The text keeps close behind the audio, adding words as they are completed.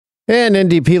And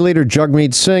NDP leader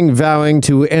Jagmeet Singh vowing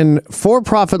to end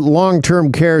for-profit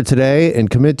long-term care today and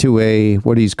commit to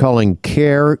what he's calling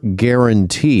care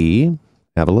guarantee.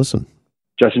 Have a listen.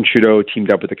 Justin Trudeau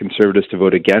teamed up with the Conservatives to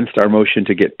vote against our motion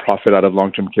to get profit out of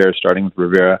long-term care, starting with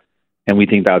Revera, and we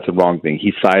think that's a wrong thing.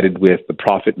 He sided with the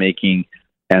profit-making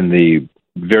and the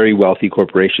very wealthy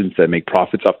corporations that make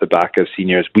profits off the back of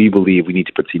seniors. We believe we need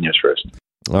to put seniors first.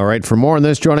 All right, for more on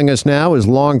this, joining us now is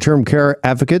long-term care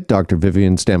advocate Dr.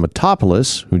 Vivian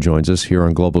Stamatopoulos, who joins us here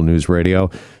on Global News Radio.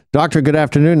 Doctor, good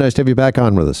afternoon. Nice to have you back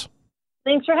on with us.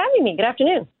 Thanks for having me. Good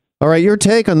afternoon. All right, your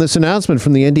take on this announcement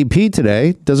from the NDP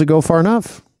today. Does it go far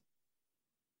enough?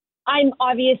 I'm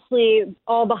obviously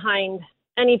all behind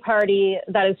any party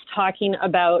that is talking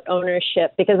about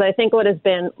ownership, because I think what has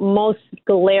been most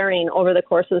glaring over the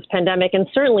course of this pandemic, and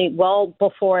certainly well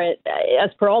before it, as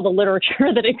per all the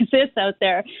literature that exists out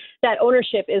there, that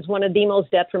ownership is one of the most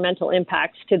detrimental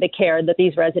impacts to the care that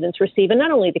these residents receive. And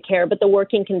not only the care, but the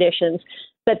working conditions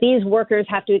that these workers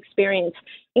have to experience.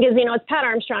 Because, it's Pat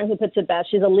Armstrong who puts it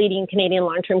best. She's a leading Canadian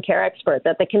long-term care expert,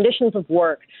 that the conditions of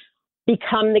work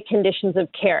become the conditions of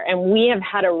care. And we have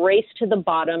had a race to the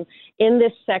bottom in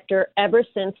this sector ever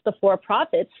since the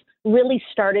for-profits really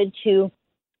started to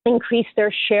increase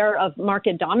their share of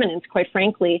market dominance, quite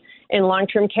frankly, in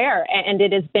long-term care. And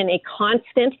it has been a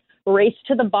constant race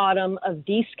to the bottom of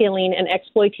de-skilling and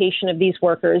exploitation of these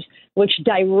workers, which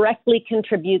directly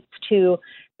contributes to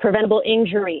preventable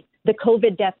injury, the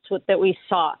COVID deaths that we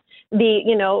saw,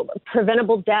 the,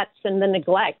 preventable deaths and the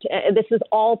neglect. This is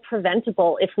all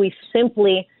preventable if we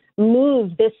simply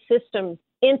move this system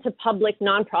into public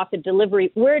nonprofit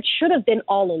delivery where it should have been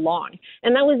all along.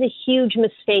 And that was a huge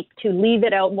mistake to leave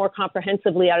it out more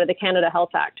comprehensively out of the Canada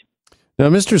Health Act. Now,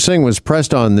 Mr. Singh was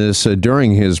pressed on this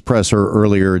during his presser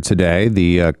earlier today,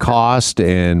 the cost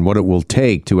and what it will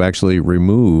take to actually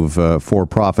remove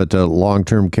for-profit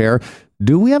long-term care.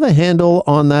 Do we have a handle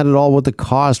on that at all, what the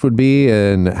cost would be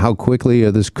and how quickly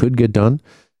this could get done?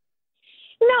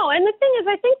 No, and the thing is,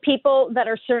 I think people that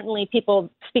are certainly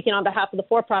people speaking on behalf of the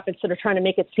for-profits that are trying to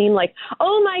make it seem like,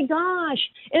 oh my gosh,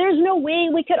 and there's no way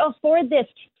we could afford this.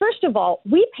 First of all,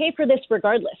 we pay for this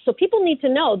regardless. So people need to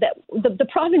know that the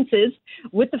provinces,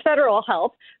 with the federal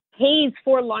help, pays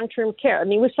for long-term care. I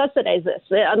mean, we subsidize this,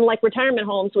 unlike retirement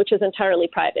homes, which is entirely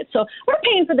private. So we're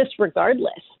paying for this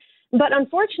regardless. But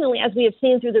unfortunately, as we have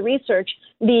seen through the research,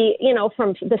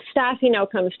 from the staffing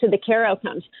outcomes to the care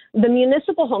outcomes, the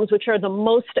municipal homes, which are the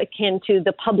most akin to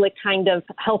the public kind of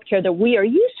healthcare that we are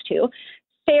used to,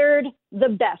 fared the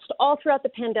best all throughout the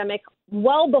pandemic,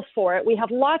 well before it. We have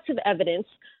lots of evidence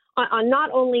on not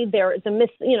only their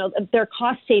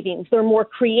cost savings. They're more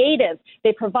creative.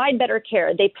 They provide better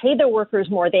care. They pay their workers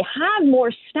more. They have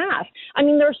more staff. I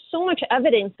mean, there's so much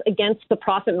evidence against the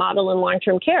profit model in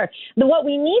long-term care. What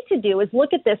we need to do is look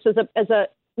at this as a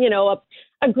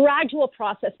gradual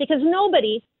process, because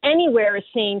nobody anywhere is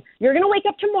saying you're going to wake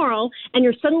up tomorrow and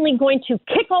you're suddenly going to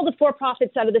kick all the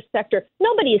for-profits out of this sector.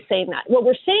 Nobody is saying that. What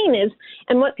we're saying is,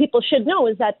 and what people should know,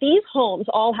 is that these homes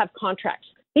all have contracts.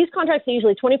 These contracts are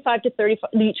usually 25 to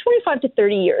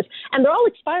 30 years, and they're all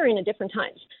expiring at different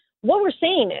times. What we're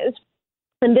saying is,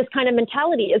 and this kind of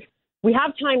mentality is, we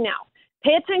have time now.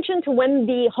 Pay attention to when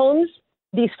the homes,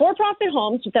 these for-profit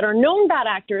homes that are known bad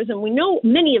actors, and we know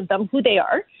many of them who they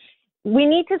are, we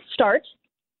need to start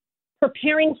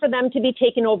preparing for them to be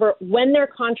taken over when their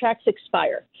contracts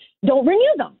expire. Don't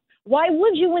renew them. Why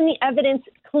would you, when the evidence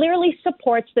clearly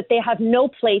supports that they have no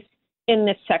place in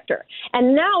this sector?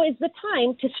 And now is the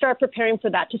time to start preparing for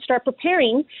that, to start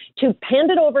preparing to hand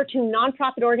it over to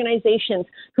nonprofit organizations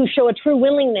who show a true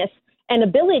willingness and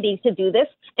ability to do this,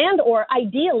 and or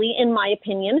ideally, in my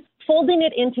opinion, folding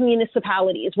it into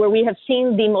municipalities where we have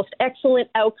seen the most excellent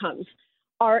outcomes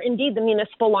are indeed the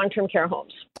municipal long-term care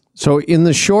homes. So in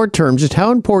the short term, just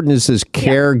how important is this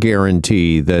care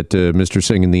guarantee that Mr.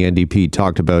 Singh and the NDP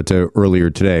talked about earlier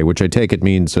today, which I take it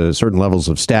means certain levels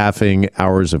of staffing,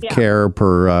 hours of care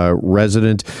per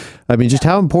resident? I mean, just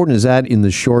how important is that in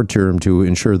the short term to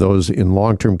ensure those in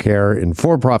long-term care, in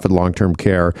for-profit long-term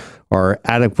care, are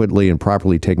adequately and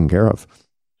properly taken care of?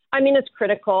 I mean, it's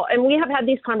critical. And we have had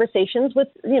these conversations with,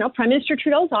 Prime Minister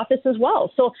Trudeau's office as well.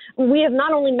 So we have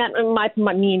not only met,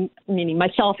 meaning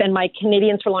myself and my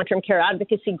Canadians for Long-Term Care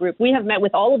Advocacy Group, we have met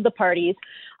with all of the parties.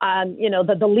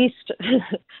 The least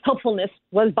helpfulness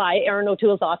was by Erin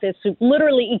O'Toole's office, who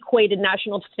literally equated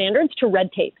national standards to red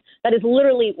tape. That is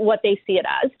literally what they see it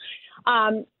as.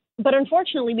 But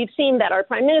unfortunately, we've seen that our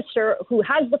Prime Minister, who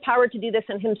has the power to do this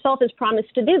and himself has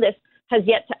promised to do this, has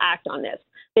yet to act on this.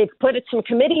 They've put some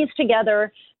committees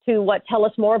together. to tell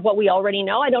us more of what we already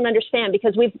know? I don't understand,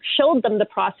 because we've showed them the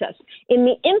process. In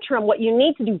the interim, what you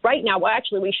need to do right now, well,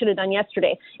 actually we should have done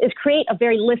yesterday, is create a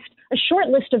short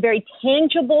list of very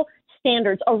tangible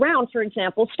standards around, for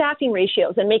example, staffing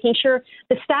ratios, and making sure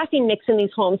the staffing mix in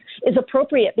these homes is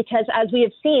appropriate. Because as we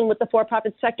have seen with the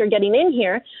for-profit sector getting in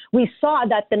here, we saw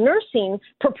that the nursing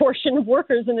proportion of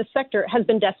workers in the sector has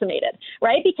been decimated,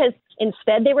 right? Because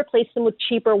instead they replaced them with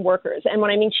cheaper workers. And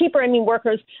when I mean cheaper, I mean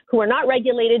workers who are not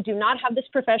regulated, do not have this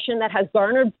profession, that has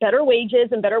garnered better wages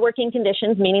and better working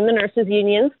conditions, meaning the nurses'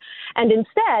 unions. And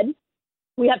instead,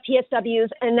 we have PSWs,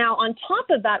 and now on top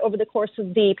of that, over the course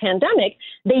of the pandemic,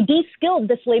 they de-skilled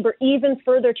this labor even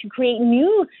further to create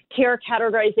new care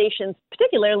categorizations,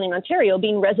 particularly in Ontario,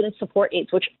 being resident support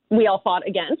aides, which we all fought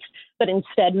against. But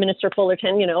instead, Minister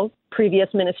Fullerton, previous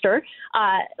minister,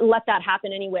 let that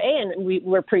happen anyway. And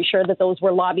we're pretty sure that those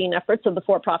were lobbying efforts of the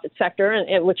for-profit sector,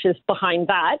 which is behind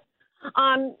that.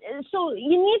 So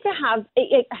you need to have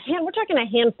we're talking a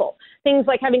handful. Things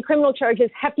like having criminal charges,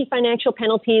 hefty financial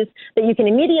penalties that you can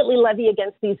immediately levy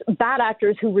against these bad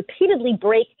actors who repeatedly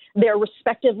break their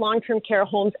respective long-term care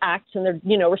homes acts in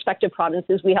their, respective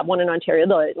provinces. We have one in Ontario,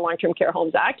 the Long-Term Care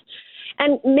Homes Act.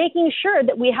 And making sure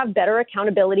that we have better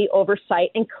accountability,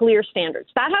 oversight, and clear standards.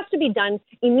 That has to be done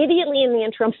immediately in the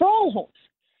interim for all homes.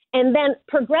 And then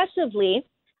progressively,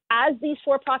 as these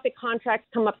for-profit contracts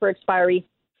come up for expiry,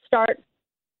 start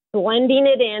blending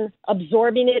it in,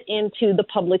 absorbing it into the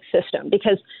public system,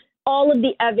 because all of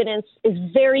the evidence is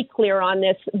very clear on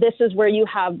this. This is where you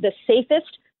have the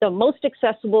safest, the most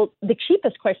accessible, the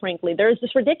cheapest, quite frankly. There is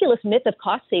this ridiculous myth of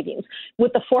cost savings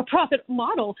with the for-profit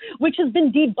model, which has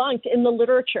been debunked in the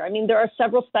literature. I mean, there are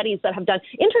several studies that have done,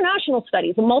 international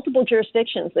studies in multiple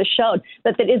jurisdictions that showed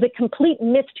that it is a complete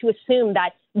myth to assume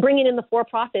that bringing in the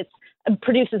for-profits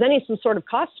produces some sort of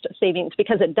cost savings,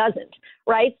 because it doesn't,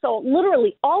 right? So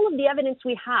literally all of the evidence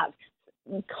we have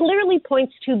clearly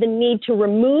points to the need to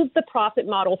remove the profit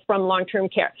model from long-term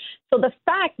care. So the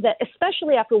fact that,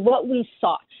 especially after what we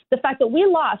saw, the fact that we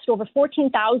lost over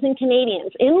 14,000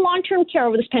 Canadians in long-term care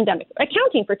over this pandemic,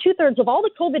 accounting for 2/3 of all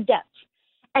the COVID deaths,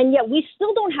 and yet we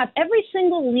still don't have every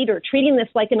single leader treating this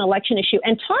like an election issue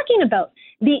and talking about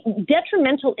the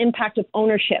detrimental impact of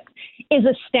ownership is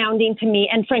astounding to me,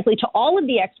 and frankly to all of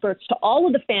the experts, to all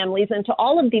of the families, and to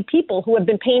all of the people who have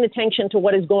been paying attention to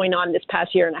what is going on this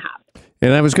past year and a half.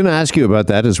 And I was going to ask you about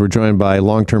that, as we're joined by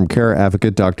long-term care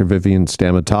advocate Dr. Vivian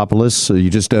Stamatopoulos. So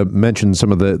you just mentioned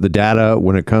some of the data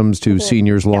when it comes to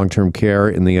seniors' long-term care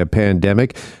in the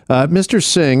pandemic. Mr.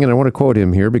 Singh, and I want to quote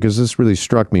him here because this really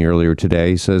struck me earlier today,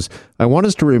 he says, "I want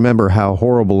us to remember how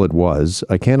horrible it was.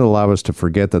 I can't allow us to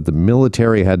forget that the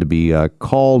military had to be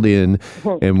called in,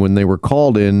 and when they were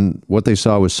called in, what they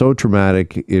saw was so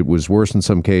traumatic, it was worse in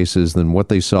some cases than what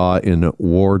they saw in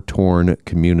war-torn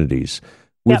communities."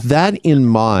 With that in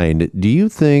mind, do you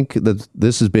think that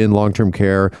this has been long-term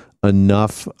care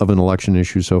enough of an election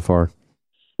issue so far?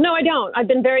 No, I don't. I've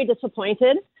been very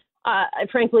disappointed.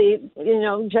 Frankly,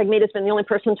 Jagmeet has been the only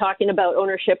person talking about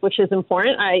ownership, which is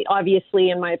important. I obviously,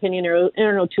 in my opinion,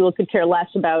 Erin O'Toole could care less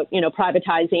about, further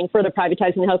privatizing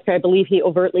healthcare. I believe he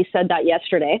overtly said that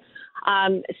yesterday.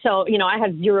 So, I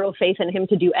have zero faith in him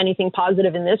to do anything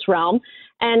positive in this realm.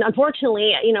 And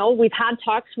unfortunately, we've had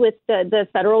talks with the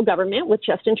federal government, with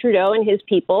Justin Trudeau and his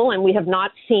people, and we have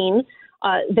not seen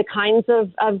the kinds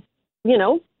of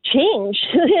change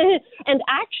and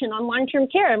action on long-term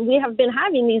care. And we have been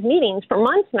having these meetings for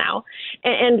months now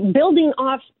and building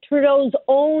off Trudeau's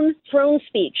own throne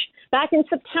speech back in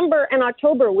September and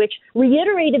October, which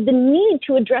reiterated the need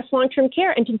to address long-term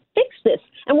care and to fix this.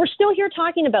 And we're still here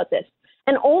talking about this.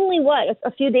 And only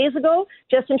a few days ago,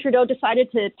 Justin Trudeau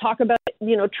decided to talk about,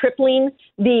 tripling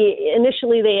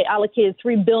initially they allocated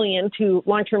 $3 billion to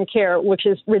long-term care, which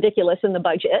is ridiculous in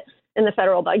the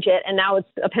federal budget. And now it's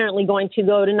apparently going to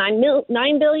go to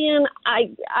 $9 billion.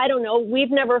 I don't know. We've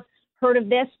never heard of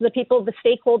this. The people, the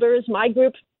stakeholders, my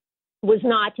group was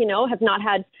not, have not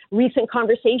had recent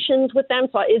conversations with them.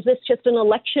 So is this just an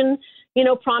election,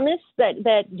 promise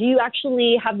that do you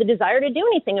actually have the desire to do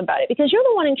anything about it? Because you're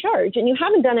the one in charge and you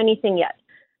haven't done anything yet.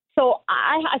 So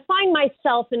I find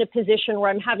myself in a position where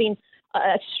I'm having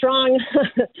a strong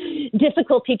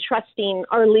difficulty trusting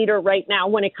our leader right now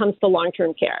when it comes to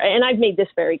long-term care. And I've made this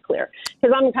very clear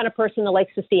because I'm the kind of person that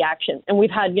likes to see action. And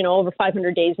we've had, over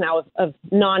 500 days now of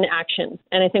non-action.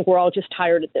 And I think we're all just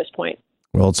tired at this point.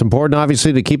 Well, it's important,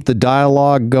 obviously, to keep the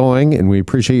dialogue going. And we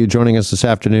appreciate you joining us this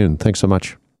afternoon. Thanks so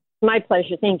much. My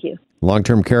pleasure. Thank you.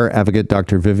 Long-term care advocate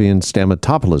Dr. Vivian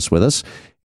Stamatopoulos with us.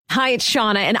 Hi, it's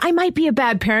Shauna, and I might be a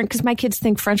bad parent because my kids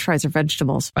think French fries are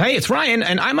vegetables. Hey, it's Ryan,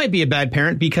 and I might be a bad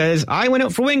parent because I went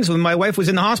out for wings when my wife was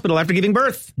in the hospital after giving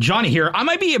birth. Johnny here. I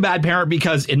might be a bad parent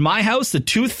because in my house, the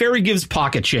tooth fairy gives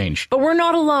pocket change. But we're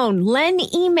not alone. Len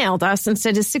emailed us and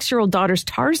said his 6-year-old daughter's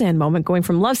Tarzan moment going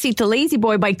from love seat to lazy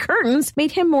boy by curtains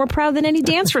made him more proud than any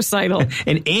dance recital.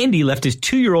 And Andy left his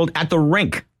 2-year-old at the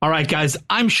rink. All right, guys,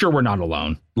 I'm sure we're not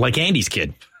alone. Like Andy's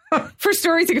kid. For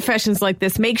stories and confessions like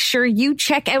this, make sure you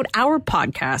check out our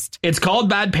podcast. It's called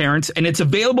Bad Parents, and it's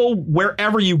available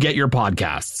wherever you get your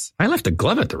podcasts. I left a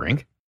glove at the rink.